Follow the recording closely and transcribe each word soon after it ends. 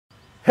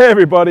Hey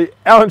everybody,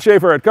 Alan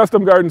Schaefer at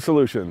Custom Garden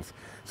Solutions.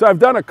 So I've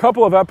done a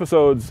couple of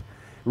episodes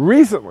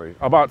recently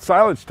about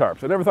silage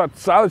tarps. I never thought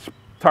silage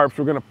tarps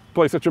were going to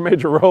play such a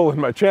major role in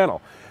my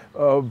channel.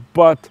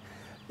 But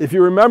if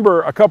you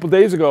remember, a couple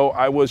days ago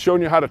I was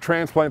showing you how to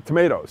transplant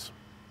tomatoes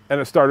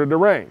and it started to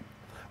rain.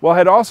 Well, I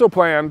had also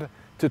planned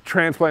to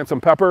transplant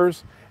some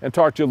peppers and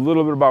talk to you a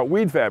little bit about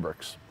weed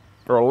fabrics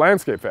or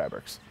landscape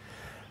fabrics.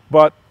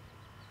 But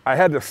I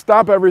had to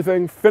stop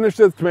everything, finish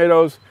the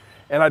tomatoes,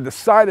 and I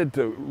decided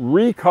to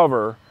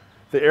recover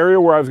the area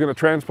where I was going to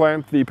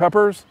transplant the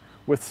peppers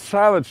with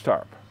silage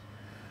tarp.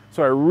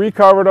 So I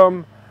recovered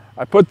them,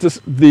 I put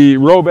the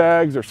row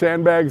bags or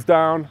sandbags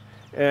down,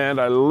 and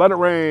I let it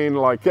rain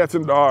like cats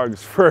and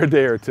dogs for a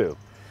day or two.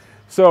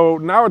 So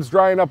now it's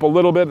drying up a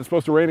little bit. It's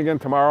supposed to rain again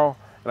tomorrow,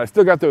 and I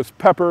still got those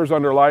peppers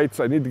under lights.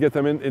 I need to get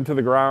them into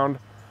the ground,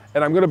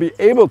 and I'm going to be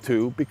able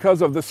to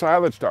because of the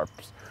silage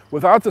tarps.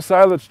 Without the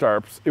silage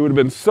tarps, it would have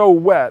been so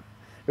wet,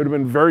 it would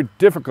have been very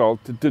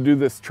difficult to do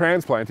this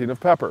transplanting of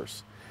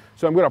peppers.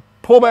 So I'm going to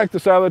pull back the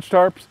silage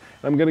tarps,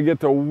 and I'm going to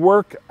get to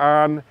work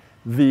on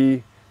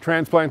the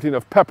transplanting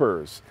of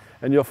peppers,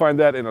 and you'll find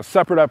that in a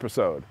separate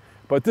episode.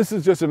 But this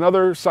is just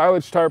another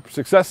silage tarp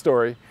success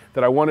story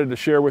that I wanted to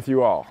share with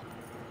you all.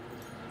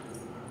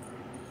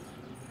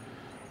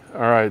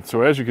 All right,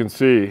 so as you can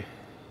see,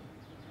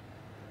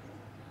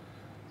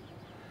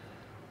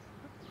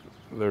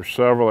 there's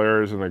several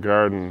areas in the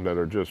garden that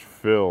are just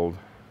filled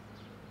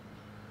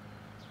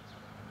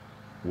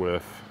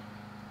with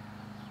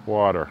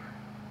water.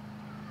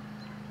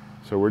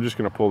 So we're just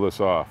going to pull this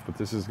off, but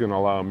this is going to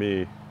allow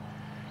me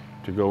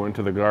to go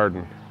into the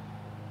garden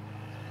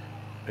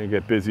and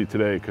get busy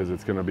today because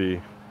it's going to be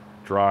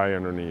dry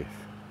underneath.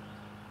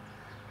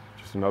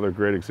 Just another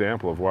great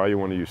example of why you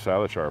want to use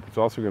silage tarp. It's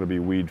also going to be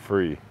weed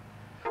free.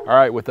 All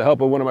right, with the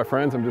help of one of my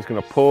friends, I'm just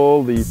going to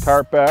pull the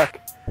tarp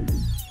back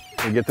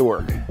and get to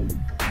work.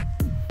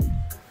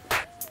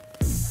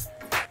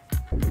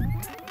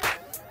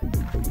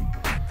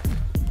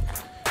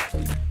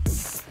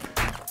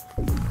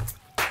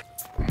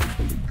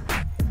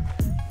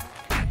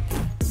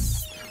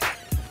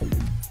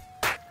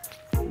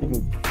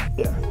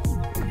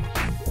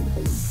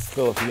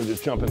 Philip, you can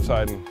just jump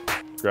inside and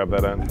grab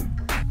that end.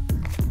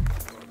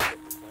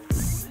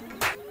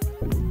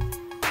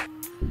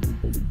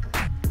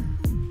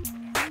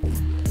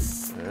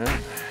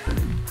 Right.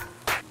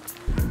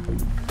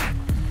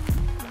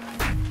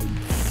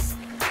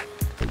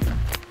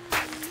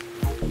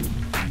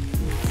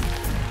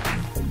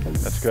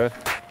 That's good.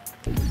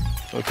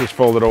 Let's just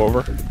fold it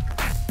over.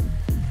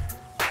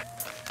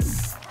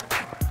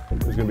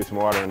 There's going to be some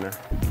water in there.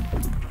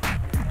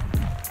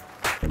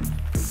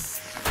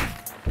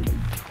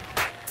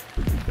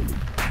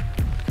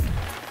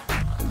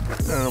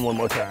 And one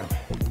more time.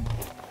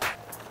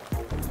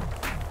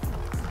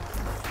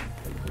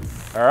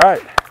 All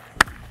right.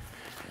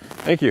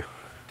 Thank you.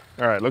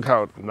 All right, look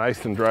how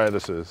nice and dry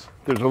this is.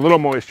 There's a little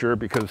moisture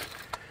because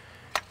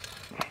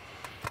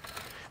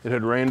it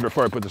had rained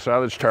before I put the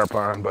silage tarp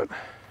on, but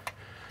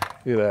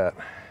look at that.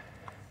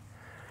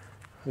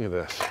 Look at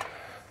this.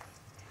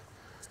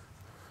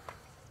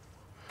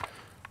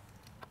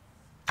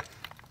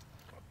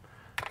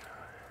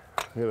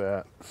 Look at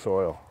that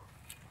soil.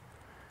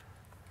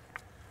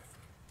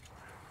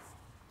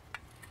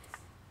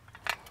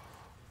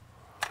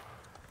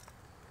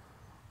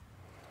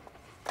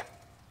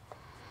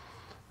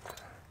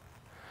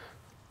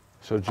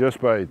 So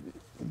just by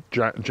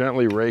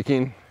gently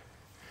raking,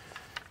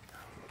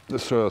 the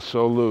soil is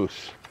so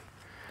loose.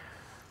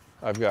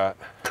 I've got,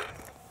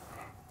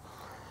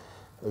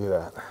 look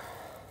at that.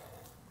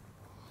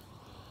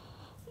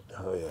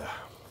 Oh yeah.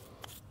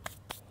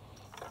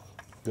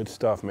 Good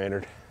stuff,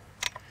 Maynard.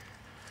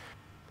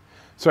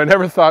 So I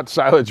never thought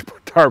silage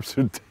tarps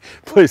would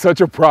play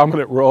such a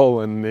prominent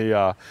role in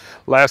the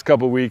last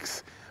couple of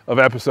weeks of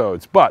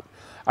episodes, but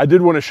I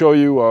did want to show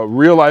you a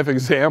real life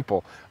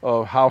example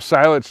of how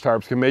silage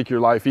tarps can make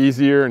your life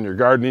easier and your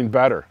gardening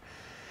better.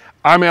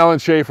 I'm Alan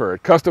Schaefer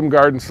at Custom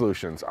Garden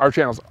Solutions. Our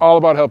channel is all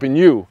about helping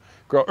you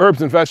grow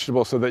herbs and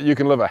vegetables so that you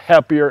can live a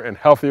happier and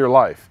healthier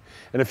life.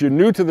 And if you're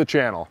new to the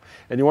channel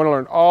and you want to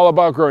learn all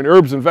about growing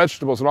herbs and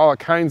vegetables and all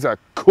kinds of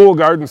cool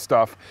garden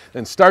stuff,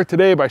 then start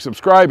today by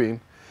subscribing.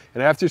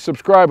 And after you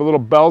subscribe, a little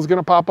bell's going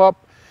to pop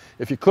up.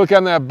 If you click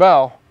on that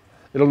bell,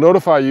 it'll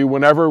notify you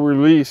whenever we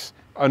release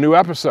a new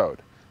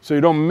episode, so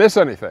you don't miss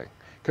anything,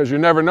 because you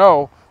never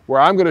know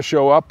where I'm going to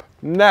show up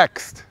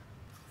next.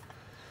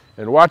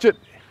 And watch it,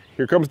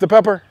 here comes the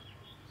pepper.